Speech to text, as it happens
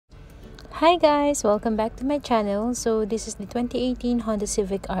Hi guys! Welcome back to my channel. So this is the 2018 Honda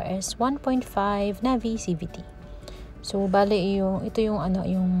Civic RS 1.5 Navi CVT. So bale ito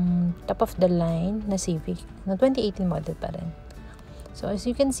yung top of the line na Civic na 2018 model pa rin. So as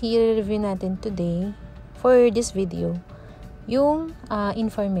you can see, review natin today for this video yung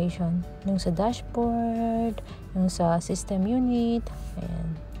information yung sa dashboard, yung sa system unit,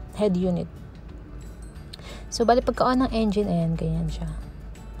 ayan, head unit. So bale pagka-on ng engine, ayan, ganyan siya.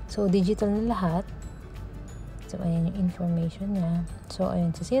 So, digital na lahat. So, ayan yung information niya. So,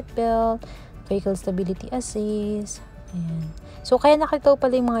 ayan sa seatbelt, vehicle stability assist. Ayan. So, kaya nakitaw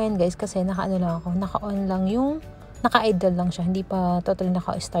pala yung mga yan guys kasi naka-on lang yung, naka-idle lang siya. Hindi pa totally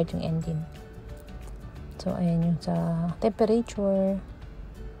naka-start yung engine. So, ayan yung sa temperature.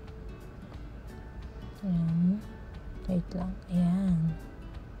 Ayan. Wait lang. Ayan.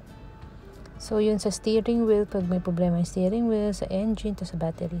 So, yun sa steering wheel, pag may problema yung steering wheel, sa engine, to sa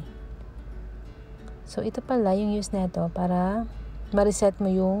battery. So, ito pala yung use neto para ma-reset mo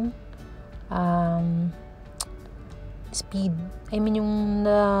yung speed. I mean, yung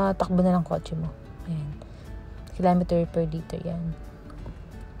natakbo na ng kotse mo. Ayan. Kilometer per liter yan.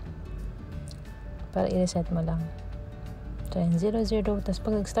 Para i-reset mo lang. So, ayan, 0, 0. Tapos,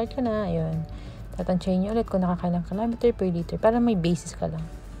 pag nag-start ka na, ayun, tatansyahin nyo ulit kung nakakailang kilometer per liter para may basis ka lang.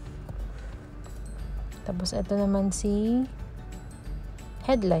 Tapos, ito naman si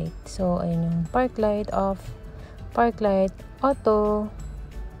headlight. So, ayun yung park light off, park light auto.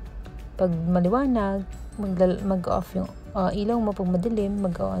 Pag maliwanag, mag-off yung ilaw mo. Pag madilim,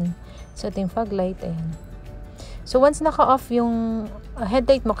 mag-on. So, ito yung fog light. Ayan. So, once naka-off yung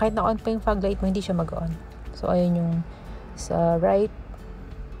headlight mo, kahit na-on pa yung fog light mo, hindi siya mag-on. So, ayun yung sa right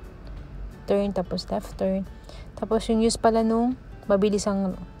turn, tapos left turn. Tapos, yung use pala nung mabilis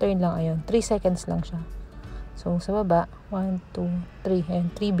ang turn lang, ayun. 3 seconds lang siya. So, sa baba, 1, 2, 3. Ayun,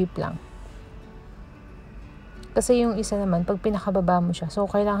 3 beep lang. Kasi yung isa naman, pag pinakababa mo siya, so,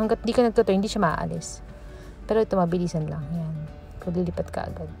 kailangan hanggat di ka nagtuturn, hindi siya maaalis. Pero ito, mabilisan lang. Ayan. Pag lilipat ka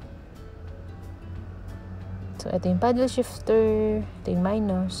agad. So, ito yung paddle shifter. Ito yung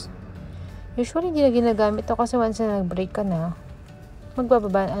minus. Usually, hindi na ginagamit ito kasi once na nag-brake ka na,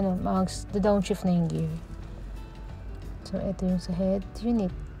 magbababa, mag-downshift na yung gear. So, ito yung sa head unit.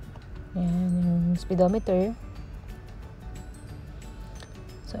 Ayan, yung speedometer.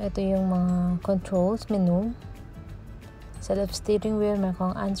 So, ito yung mga controls menu. Sa left steering wheel, meron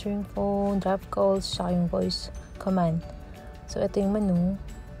kang answering phone, drop calls, saka yung voice command. So, ito yung menu.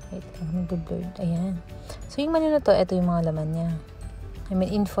 Wait lang, nag-blurred. Ayan. So, yung menu na to, ito yung mga laman niya. I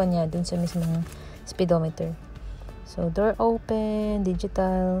mean, info niya dun sa mismong speedometer. So, door open,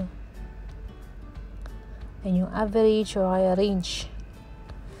 digital. Ayan yung average or kaya range.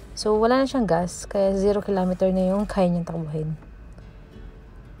 So, wala na siyang gas. Kaya 0 kilometer na yung kaya niyang takbuhin.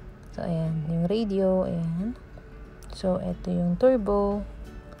 So, ayan. Yung radio. Ayan. So, ito yung turbo.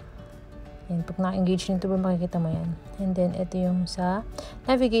 Ayan. Pag na-engage yung turbo, makikita mo yan. And then, ito yung sa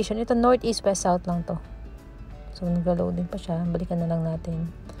navigation. Ito, north, east, west, south lang to. So, nag-loading pa siya. Balikan na lang natin.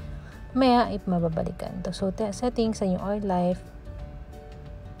 Maya, mababalikan to. So, settings sa yung oil life.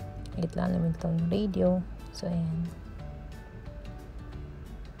 Wait lang namin ito yung radio. So, ayan.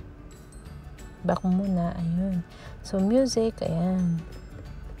 Back muna. Ayun. So, music. Ayan.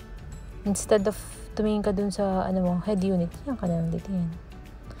 Instead of tumingin ka dun sa head unit, yan ka na lang dito yan.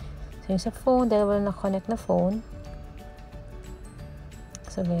 So, yung sa phone, dahil wala na-connect na phone.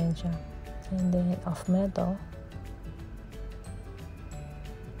 So, ganyan siya. And then, off mo na to.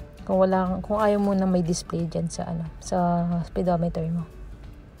 Kung ayaw mo na may display dyan sa speedometer mo.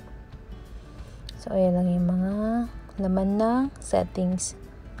 So, ayan lang yung mga laman ng settings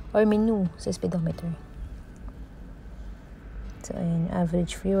or menu sa speedometer. So, ayan,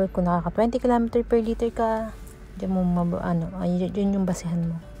 average fuel. Kung nakaka 20 km per liter ka, dyan mo, yun yung basihan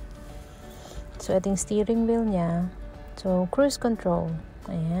mo. So, ito yung steering wheel niya. So, cruise control.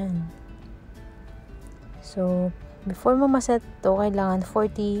 Ayan. So, before mo maset to, kailangan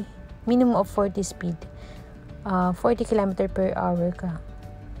minimum of 40 speed. 40 km per hour ka.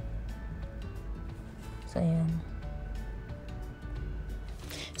 So, ayan.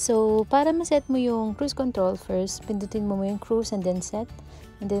 So, para ma-set mo yung cruise control, first, pindutin mo yung cruise and then set.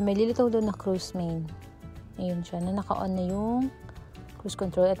 And then, may lilitaw doon na cruise main. Ayun siya, na naka-on na yung cruise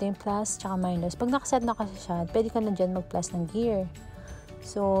control. Ito yung plus, tsaka minus. Pag nakaset na kasi siya, pwede ka na dyan mag-plus ng gear.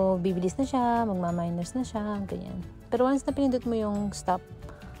 So, bibilis na siya, magma-minus na siya, ganyan. Pero once na pinindot mo yung stop,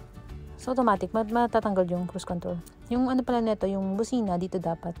 so automatic, matatanggal yung cruise control. Yung pala neto, yung busina, dito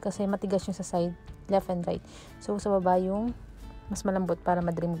dapat. Kasi matigas yung sa side, left and right. So, sa baba yung mas malambot para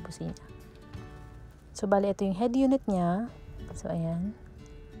madali magbusina. So, bali, ito yung head unit niya. So, ayan.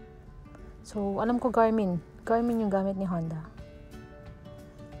 So, alam ko Garmin. Garmin yung gamit ni Honda.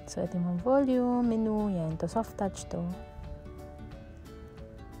 So, ito yung volume, menu, yan. Ito, soft touch to.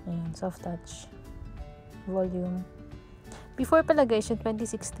 Ayan, soft touch. Volume. Before pala guys, yung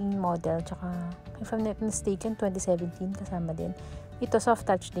 2016 model, tsaka, if I'm not mistaken, 2017 kasama din. Ito, soft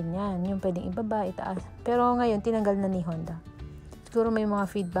touch din yan. Yung pwedeng ibaba, itaas. Pero ngayon, tinanggal na ni Honda. Siguro may mga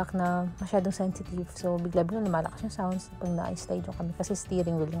feedback na masyadong sensitive. So, bigla-bigla lumalakas yung sounds pag na-slide yung kami. Kasi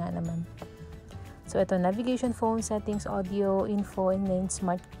steering wheel nga naman. So, ito, navigation, phone, settings, audio, info, and then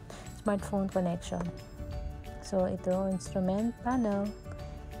smartphone connection. So, ito, instrument, panel.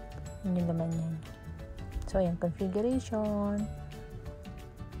 Yun yung laman yan. So, ayan, configuration.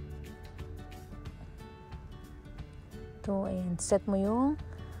 Ito, ayan, set mo yung,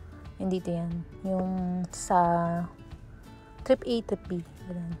 dito yan, yung sa trip A, trip B.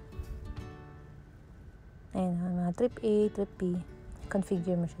 Ayan, mga trip A, trip B.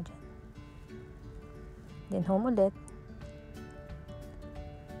 Configure mo siya dyan. Then, home ulit.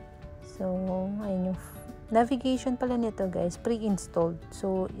 So, ayan yung navigation pala nito guys, pre-installed.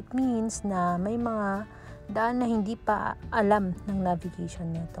 So, it means na may mga daan na hindi pa alam ng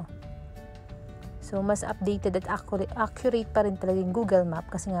navigation nito. So, mas updated at accurate pa rin talaga yung Google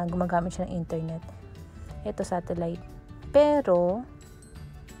Map kasi nga gumagamit siya ng internet. Ito, satellite. Pero,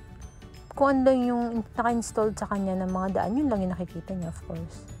 kung ano yung naka-installed sa kanya ng mga daan, yun lang yung nakikita niya, of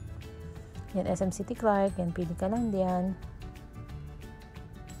course. Yan, SM City Clark. Yan, pili ka lang diyan.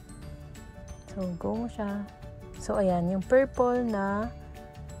 So, go mo siya. So, ayan, yung purple na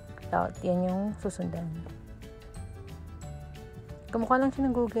route, yan yung susundan. Kumukha lang siya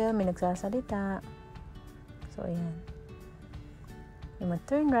ng Google, may nagsasalita. So, ayan. Yung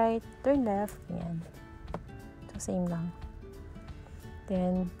turn right, turn left, ayan. So, same lang.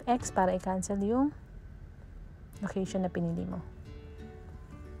 Then, X para i-cancel yung location na pinili mo.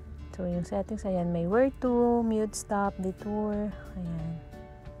 So, yung settings, ayan, may where to, mute, stop, detour, ayan.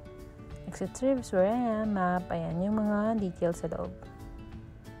 Exit trips, where I am, map, ayan, yung mga details sa loob.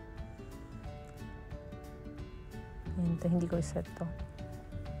 Ayan, ito, hindi ko iset to.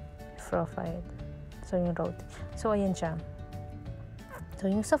 Profile. So, yung route. So, ayan siya.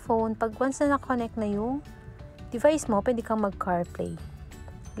 So, yung sa phone, pag once na na-connect na yung device mo, pwede kang mag-CarPlay.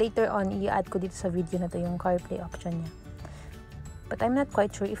 Later on, i-add ko dito sa video na to yung CarPlay option niya. But I'm not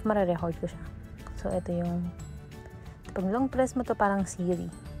quite sure if mara-record ko siya. So, ito yung pag long press mo to, parang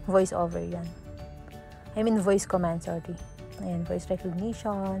Siri. Voice over yan. I mean, voice command, sorry. Ayan, voice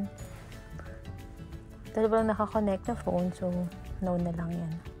recognition. Dahil lang nakakonect na phone, so, no na lang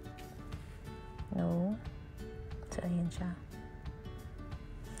yan. No. So, ayan siya.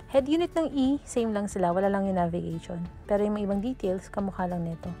 Head unit ng E, same lang sila. Wala lang yung navigation. Pero yung mga ibang details, kamukha lang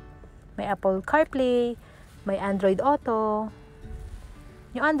nito. May Apple CarPlay, may Android Auto.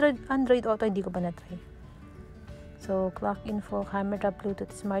 Yung Android Auto, hindi ko pa na-try. So, clock info, camera,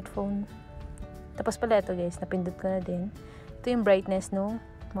 Bluetooth, smartphone. Tapos pala ito guys, napindot ko na din. Ito yung brightness ng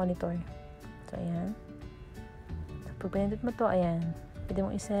monitor. So, ayan. So, pag pinindot mo to, ayan. Pwede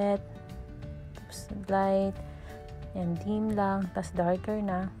mong iset. Tapos, light. Ayan, dim lang. Tapos, darker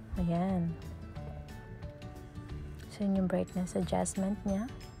na. Ayan. So, yun yung brightness adjustment niya.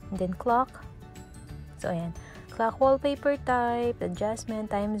 And then, clock. So, ayan. Clock wallpaper type, adjustment,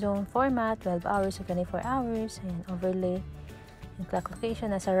 time zone, format, 12 hours to 24 hours. Ayan, overlay. Yung clock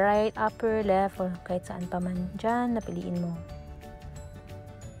location, nasa right, upper, left, or kahit saan pa man dyan, napiliin mo.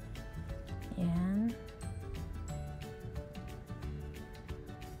 Ayan.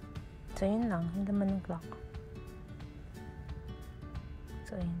 So, yun lang. Yung laman ng clock.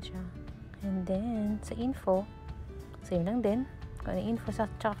 So, ayan siya. And then, sa info, same lang din. Kung ano info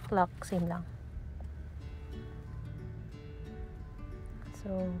sa clock, same lang.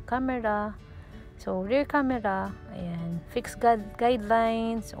 So, camera. So, rear camera. Ayan. Fixed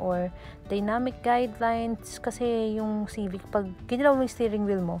guidelines or dynamic guidelines. Kasi yung Civic, pag ginilaw mo yung steering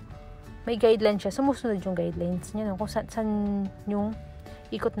wheel mo, may guideline siya. Sumusunod yung guidelines niya. Kung saan yung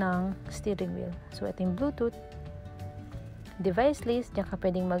ikot ng steering wheel. So, ito yung Bluetooth. Device list. Diyan ka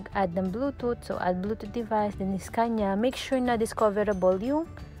pwedeng mag-add ng Bluetooth. So, add Bluetooth device. Then, scan niya. Make sure na discoverable yung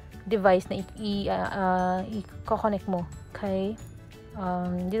device na i-connect mo kay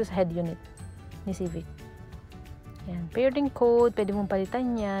dito sa head unit ni Civic. Yan. Pairing code, pwede mong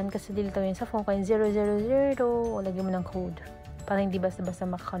palitan yan kasi dilitaw yan sa phone kaya 000 o lagyan mo ng code para hindi basta-basta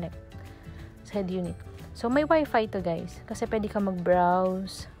makakonect sa head unit. So, may wifi to guys kasi pwede ka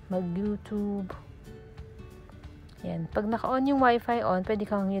mag-browse, mag-YouTube. Yan. Pag naka-on yung wifi on, pwede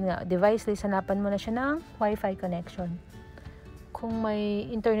kang yun nga, device list, hanapan mo na siya ng wifi connection. Kung may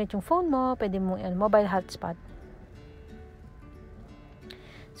internet yung phone mo, pwede mong mobile hotspot.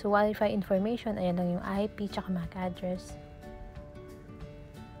 So, Wi-Fi information, ayan lang yung IP tsaka MAC address.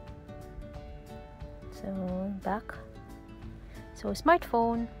 So, back. So,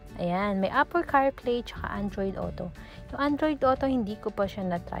 smartphone. Ayan, may Apple CarPlay tsaka Android Auto. Yung Android Auto, hindi ko pa siya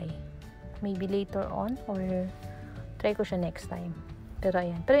na-try. Maybe later on or try ko siya next time. Pero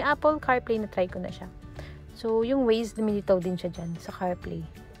ayan. Pero yung Apple CarPlay, na-try ko na siya. So, yung Waze, lumilitaw din siya dyan sa CarPlay.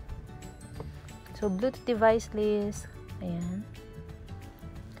 So, Bluetooth device list. Ayan.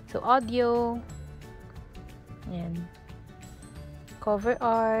 So, audio. Ayan. Cover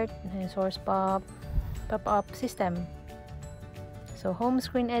art. Ayan, source pop. Pop-up system. So, home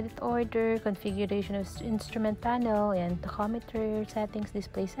screen edit order, configuration of instrument panel, ayan, tachometer, settings,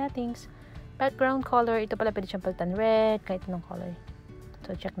 display settings, background color, ito pala pwede siyang palitan red, kahit anong color.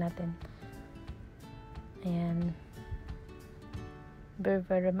 So, check natin. Ayan.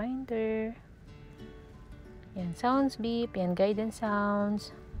 Beaver reminder. Ayan, sounds beep, ayan, guidance sounds.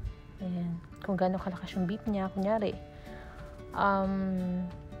 Ayan, kung gaano kalakas yung beep niya, kunyari.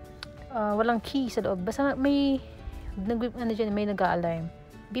 Walang key sa loob. Basta may may nag-a-alarm.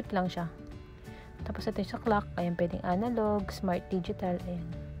 Beep lang siya. Tapos ito sa clock. Ayan, pwedeng analog, smart digital. Ayan.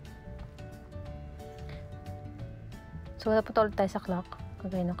 So, napunta ulit tayo sa clock.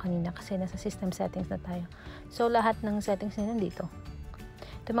 Kagaya ng kanina kasi nasa system settings na tayo. So, lahat ng settings na nandito.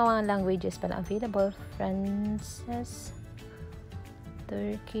 Ito mga languages pala available. Frances,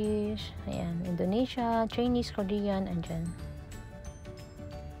 Turkish, ayan, Indonesia, Chinese, Korean, andyan.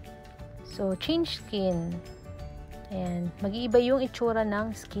 So, change skin. Ayan, mag-iiba yung itsura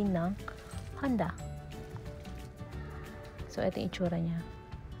ng skin ng Honda. So, ito yung itsura niya.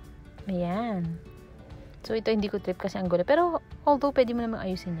 Ayan. So, ito hindi ko trip kasi ang gulo. Pero, although, pwede mo namang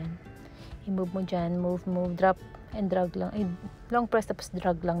ayusin yan. I-move mo dyan, move, drop, and drag lang. Ay, long press, tapos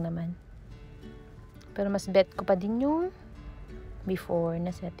drag lang naman. Pero, mas bet ko pa din yung before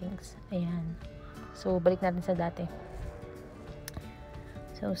na settings. Ayan. So, balik natin sa dati.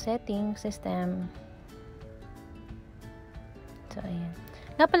 So, setting, system. So, ayan.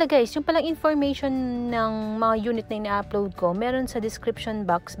 Nga pala guys, yung palang information ng mga unit na ina-upload ko, meron sa description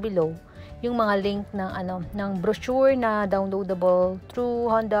box below yung mga link ng brochure na downloadable through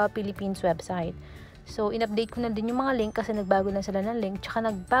Honda Philippines website. So, in-update ko na din yung mga link kasi nagbago na sila ng link. Tsaka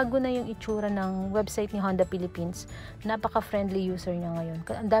nagbago na yung itsura ng website ni Honda Philippines. Napaka-friendly user niya ngayon.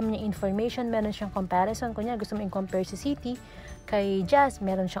 Ang dami niyang information, meron siyang comparison. Kunya, gusto mo i-compare si City kay Jazz,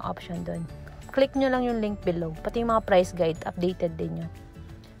 meron siyang option doon. Click nyo lang yung link below. Pati yung mga price guide, updated din yun.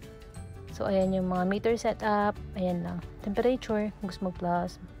 So, ayan yung mga meter setup. Ayan lang. Temperature, kung gusto mo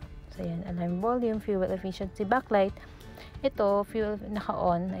plus. So, ayan. Alarm volume, fuel efficiency, backlight. Ito, fuel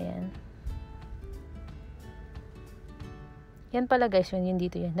naka-on. Ayan. Yan pala guys, yun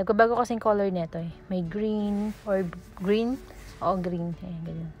dito yan. Nagbabago kasing color nito eh. May green or green. O, green. Ayan,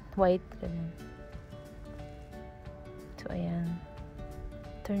 ganyan. White, ganyan. So, ayan.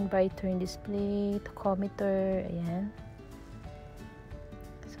 Turn by turn display, tachometer, ayan.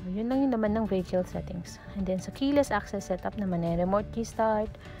 So, yun lang yung naman ng vehicle settings. And then, sa keyless access setup naman eh, remote key start.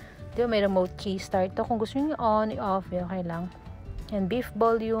 Diba, may remote key start to. Kung gusto nyo on, i-off, okay lang. And beef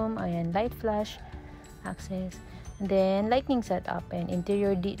volume, ayan, light flash, access. And then, lighting setup, and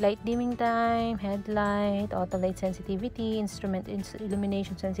interior light dimming time, headlight, auto light sensitivity, instrument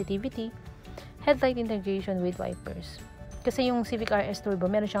illumination sensitivity, headlight integration with wipers. Kasi yung Civic RS Turbo,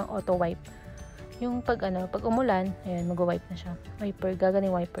 meron siyang auto wipe. Yung pag umulan, ayan, mag-wipe na siya. Wiper, gagaling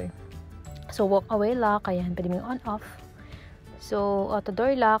wiper. So, walk away lock, ayan, pwede mo yung on-off. So, auto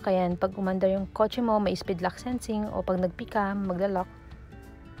door lock, ayan, pag umandar yung kotse mo, may speed lock sensing, o pag nagpika, magla-lock.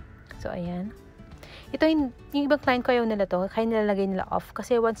 So, ayan. Ito yung ibang client ko ayaw nila to, kaya nilalagay nila off.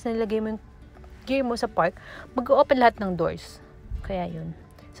 Kasi once nilagay mo yung gear mo sa park, mag-open lahat ng doors. Kaya yun.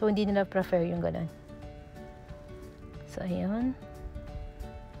 So, hindi nila prefer yung ganun. So, ayun.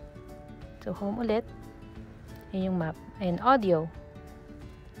 So, home ulit. Ayan yung map. Ayan, audio.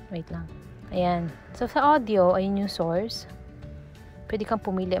 Wait lang. Ayan. So, sa audio, ayun yung source. Pwede kang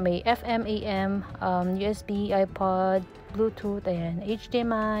pumili. May FM, AM, USB, iPod, Bluetooth, ayan,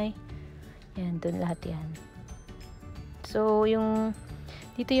 HDMI. Ayan, dun lahat yan. So,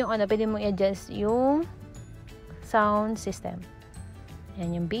 dito yung pwede mong i-adjust yung sound system.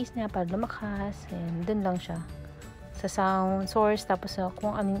 Ayan, yung bass niya para lumakas. Ayan, dun lang siya. Sa sound source, tapos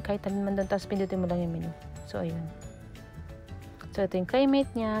kung kahit alin man doon, tapos pindutin mo lang yung menu. So, ayun. So, ito yung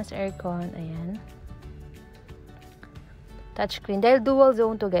climate niya, sa aircon, ayan. Touchscreen. Dahil dual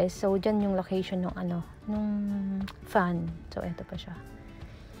zone to guys, so, dyan yung location ng nung fan. So, ito pa siya.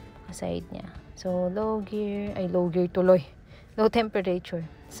 Side niya. So, low gear tuloy. Low temperature.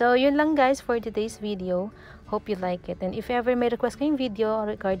 So, yun lang guys for today's video. Hope you like it. And if ever may request kayong video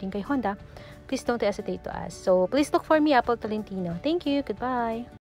regarding kay Honda, please don't hesitate to ask. So, please look for me, Apple Tolentino. Thank you. Goodbye.